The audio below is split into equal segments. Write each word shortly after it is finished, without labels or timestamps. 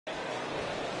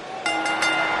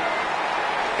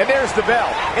And there's the bell.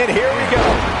 And here we go.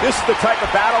 This is the type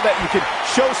of battle that you can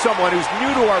show someone who's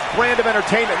new to our brand of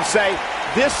entertainment and say,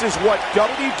 this is what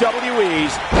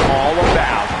WWE's all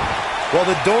about. Well,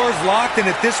 the door's locked, and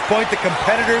at this point, the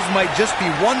competitors might just be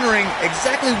wondering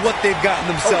exactly what they've gotten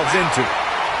themselves into.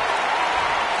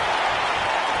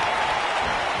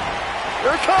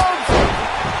 Here it comes!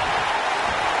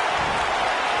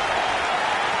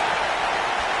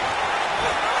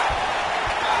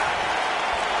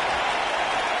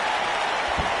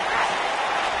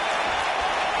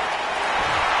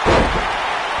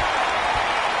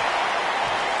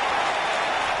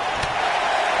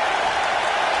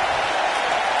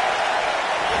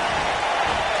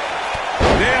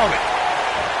 Nailed it.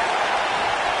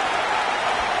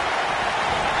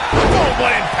 Oh, what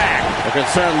impact! A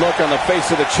concerned look on the face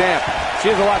of the champ.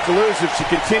 She has a lot to lose if she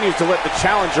continues to let the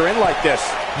challenger in like this.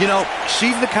 You know,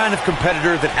 she's the kind of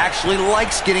competitor that actually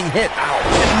likes getting hit.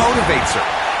 It motivates her.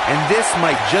 And this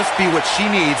might just be what she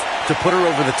needs to put her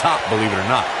over the top, believe it or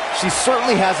not. She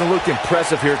certainly hasn't looked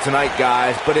impressive here tonight,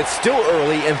 guys, but it's still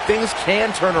early, and things can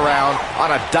turn around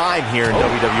on a dime here in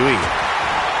WWE.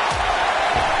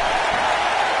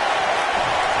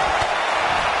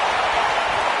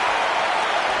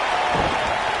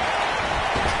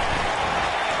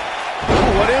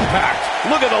 What impact.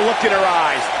 Look at the look in her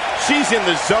eyes. She's in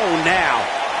the zone now.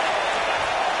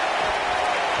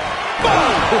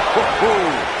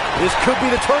 Boom! This could be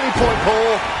the turning point,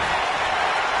 Cole.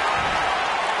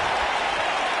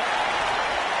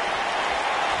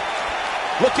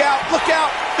 Look out, look out.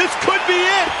 This could be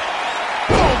it.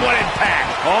 Boom, what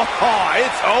impact. Oh,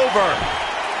 it's over.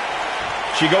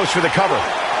 She goes for the cover.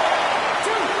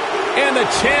 And the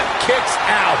champ kicks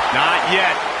out. Not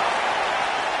yet.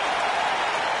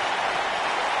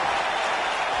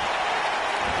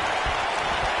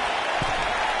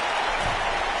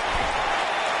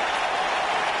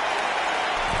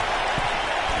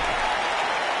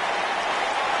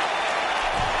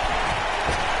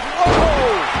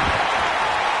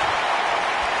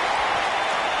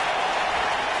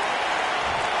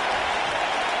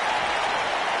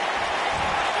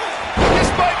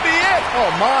 Oh,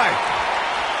 my.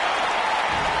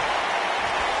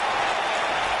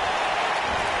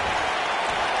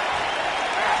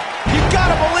 You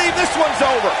gotta believe this one's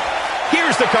over.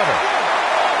 Here's the cover.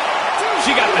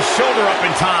 She got the shoulder up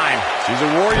in time. She's a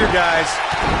warrior, guys.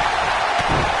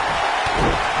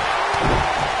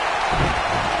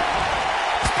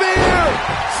 Spear!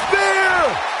 Spear!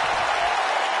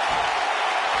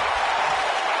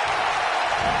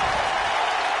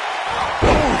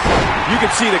 You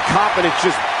can see the confidence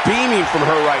just beaming from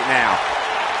her right now.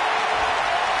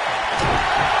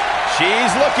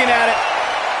 She's looking at it.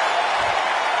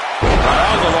 That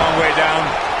was a long way down.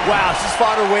 Wow, she's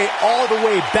fought her way all the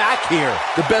way back here.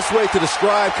 The best way to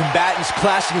describe combatants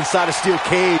clashing inside a steel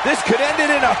cage. This could end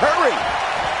it in a hurry.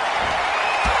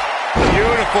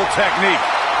 Beautiful technique.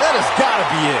 That has got to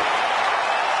be it.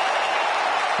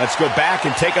 Let's go back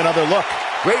and take another look.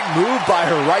 Great move by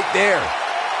her right there.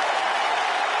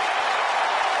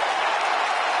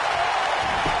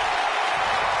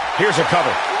 Here's a cover.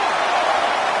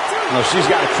 Well, she's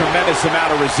got a tremendous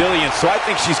amount of resilience, so I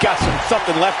think she's got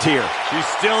something left here. She's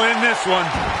still in this one.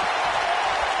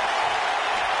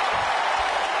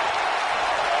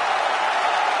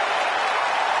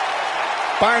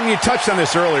 Byron, you touched on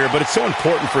this earlier, but it's so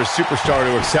important for a superstar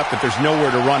to accept that there's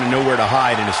nowhere to run and nowhere to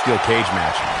hide in a steel cage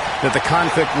match. That the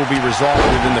conflict will be resolved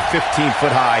within the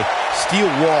 15-foot-high steel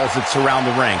walls that surround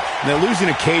the ring. And that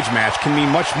losing a cage match can mean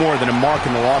much more than a mark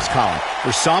in the loss column. For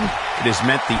some, it has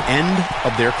meant the end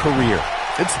of their career.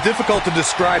 It's difficult to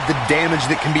describe the damage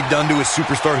that can be done to a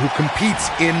superstar who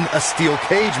competes in a steel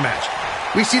cage match.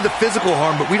 We see the physical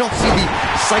harm, but we don't see the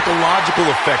psychological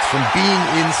effects from being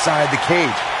inside the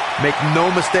cage. Make no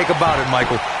mistake about it,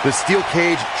 Michael. The steel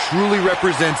cage truly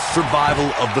represents survival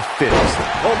of the fittest.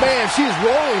 Oh, man, she's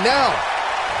rolling now.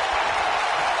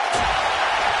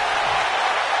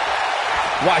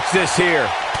 Watch this here.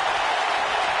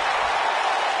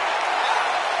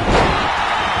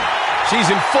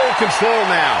 She's in full control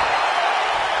now.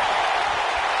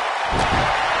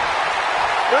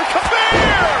 Come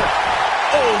here!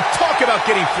 Oh, talk about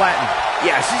getting flattened.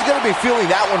 Yeah, she's going to be feeling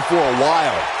that one for a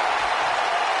while.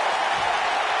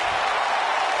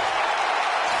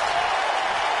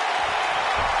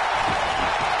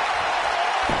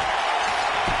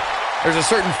 There's a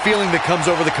certain feeling that comes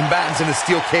over the combatants in a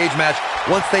steel cage match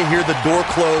once they hear the door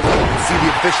close and see the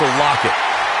official lock it.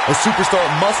 A superstar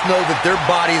must know that their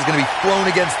body is going to be thrown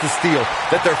against the steel,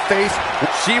 that their face...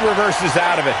 She reverses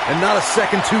out of it. And not a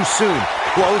second too soon.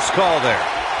 Close call there.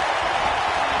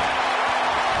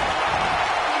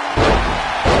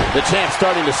 The champ's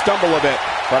starting to stumble a bit,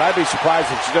 but I'd be surprised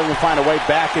if she doesn't find a way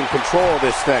back in control of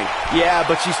this thing. Yeah,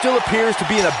 but she still appears to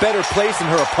be in a better place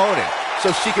than her opponent,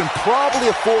 so she can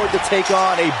probably afford to take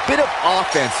on a bit of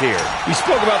offense here. We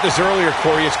spoke about this earlier,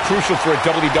 Corey. It's crucial for a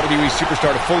WWE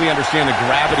superstar to fully understand the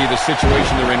gravity of the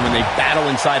situation they're in when they battle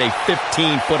inside a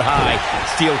 15-foot-high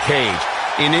steel cage.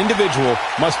 An individual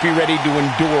must be ready to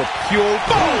endure pure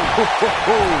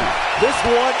boom. This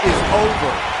one is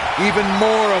over. Even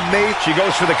more amazing. She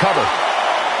goes for the cover.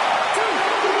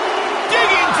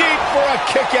 Digging deep for a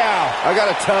kick out. I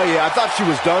gotta tell you, I thought she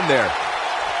was done there.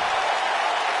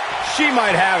 She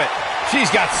might have it.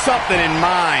 She's got something in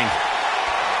mind.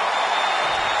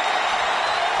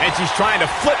 And she's trying to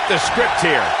flip the script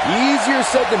here. Easier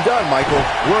said than done, Michael.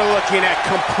 We're looking at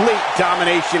complete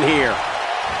domination here.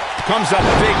 Comes up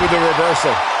big with the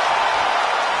reversal.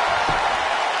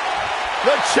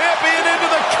 The champion into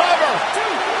the cover.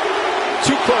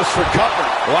 Too close for cover.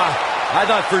 Wow, I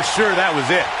thought for sure that was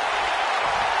it.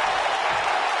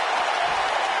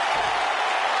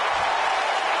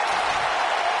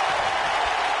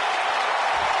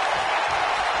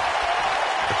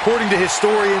 According to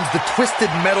historians, the twisted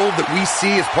metal that we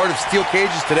see as part of steel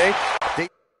cages today dates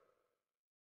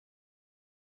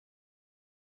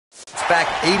back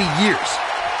 80 years.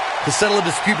 To settle a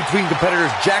dispute between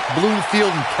competitors Jack Bloomfield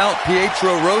and Count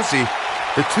Pietro Rossi,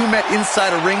 the two met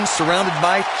inside a ring surrounded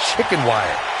by chicken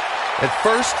wire. At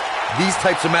first, these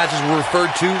types of matches were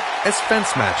referred to as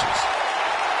fence matches.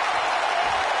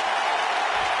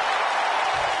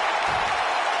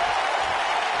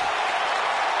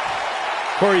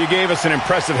 Corey, you gave us an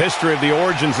impressive history of the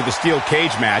origins of the steel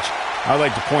cage match. I'd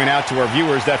like to point out to our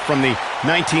viewers that from the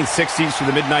 1960s to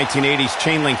the mid-1980s,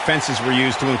 chain link fences were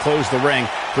used to enclose the ring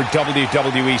for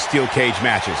WWE steel cage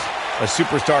matches. A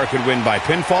superstar could win by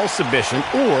pinfall, submission,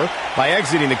 or by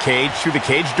exiting the cage through the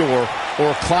cage door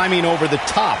or climbing over the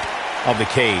top of the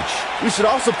cage. We should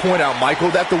also point out, Michael,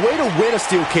 that the way to win a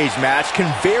steel cage match can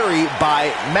vary by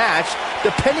match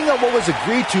depending on what was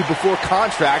agreed to before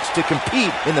contracts to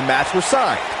compete in the match were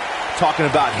signed. Talking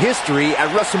about history, at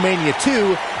WrestleMania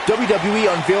 2, WWE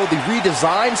unveiled the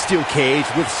redesigned steel cage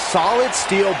with solid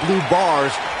steel blue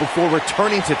bars before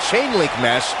returning to chain link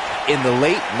mesh in the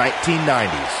late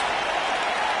 1990s.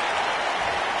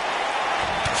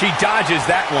 She dodges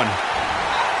that one.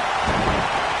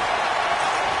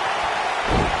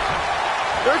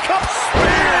 There comes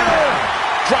Spear!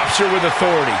 Drops her with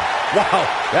authority. Wow,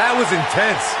 that was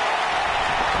intense.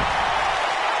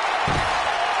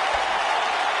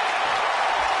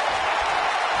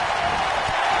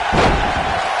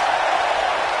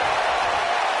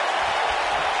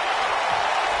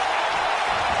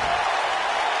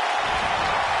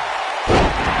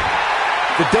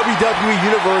 The WWE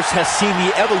Universe has seen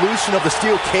the evolution of the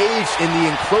steel cage in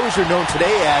the enclosure known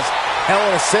today as Hell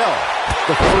in a Cell.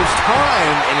 The first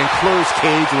time an enclosed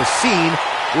cage was seen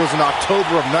was in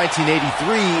October of 1983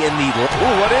 in the...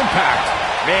 Ooh, what impact.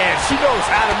 Man, she knows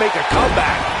how to make a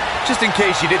comeback. Just in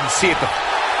case you didn't see it.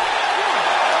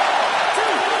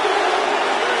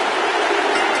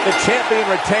 The champion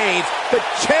retains. The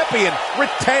champion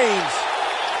retains.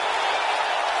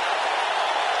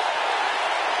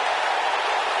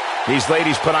 These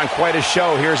ladies put on quite a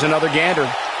show. Here's another gander.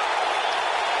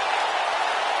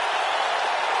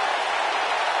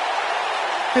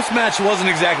 This match wasn't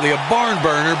exactly a barn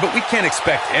burner, but we can't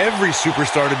expect every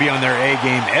superstar to be on their A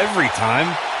game every time,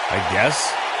 I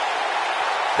guess.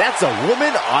 That's a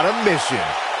woman on a mission.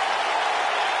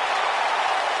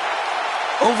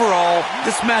 Overall,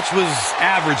 this match was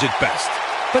average at best,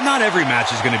 but not every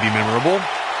match is going to be memorable.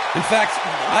 In fact,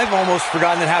 I've almost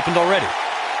forgotten it happened already.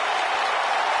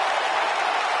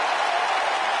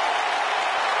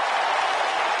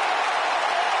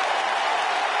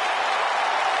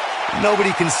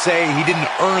 Nobody can say he didn't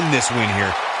earn this win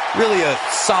here. Really a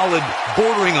solid,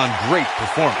 bordering on great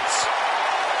performance.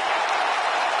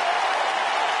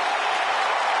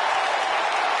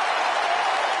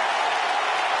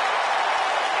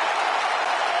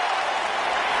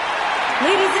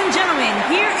 Ladies and gentlemen,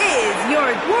 here is your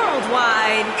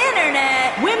worldwide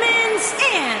internet women's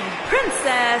and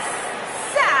Princess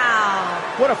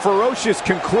Sal. What a ferocious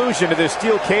conclusion to this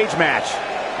steel cage match.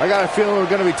 I got a feeling we're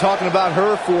going to be talking about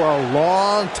her for a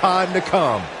long time to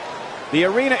come. The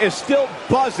arena is still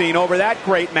buzzing over that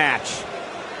great match.